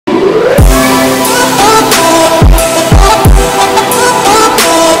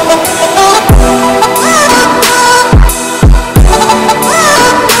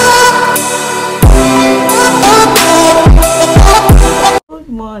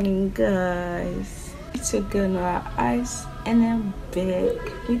morning, guys. It's your girl noraice, and I'm back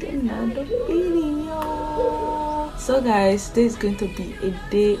with another video. So guys, today is going to be a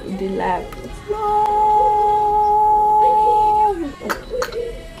day in the life vlog.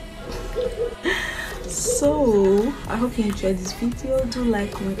 So I hope you enjoyed this video. Do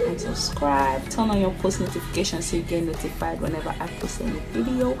like, comment and subscribe. Turn on your post notifications so you get notified whenever I post a new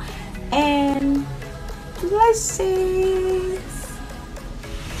video. And blessings.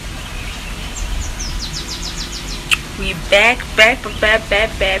 We back.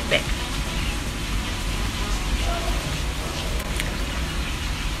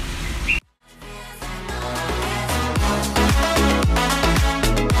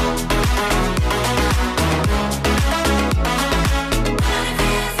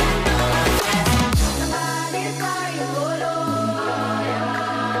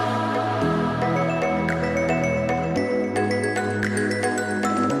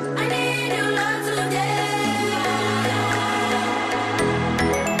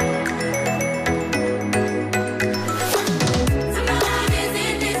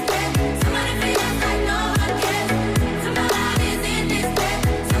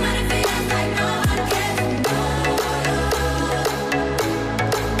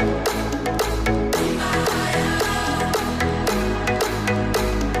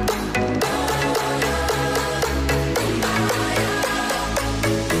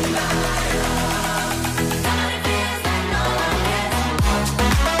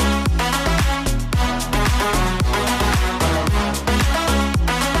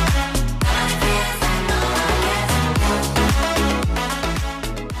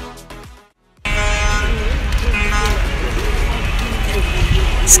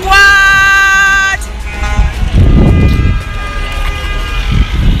 Squad!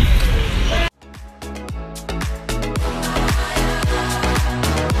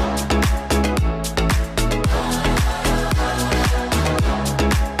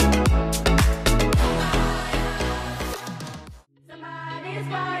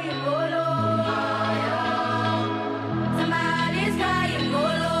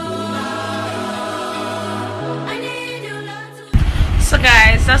 So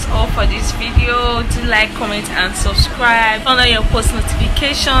guys, that's all for this video. Do like, comment and subscribe. Turn on your post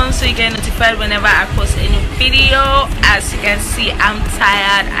notifications so you get notified whenever I post a new video. As you can see, I'm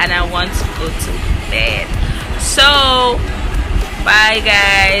tired and I want to go to bed. So bye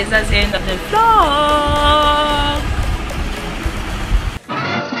guys, that's the end of the vlog.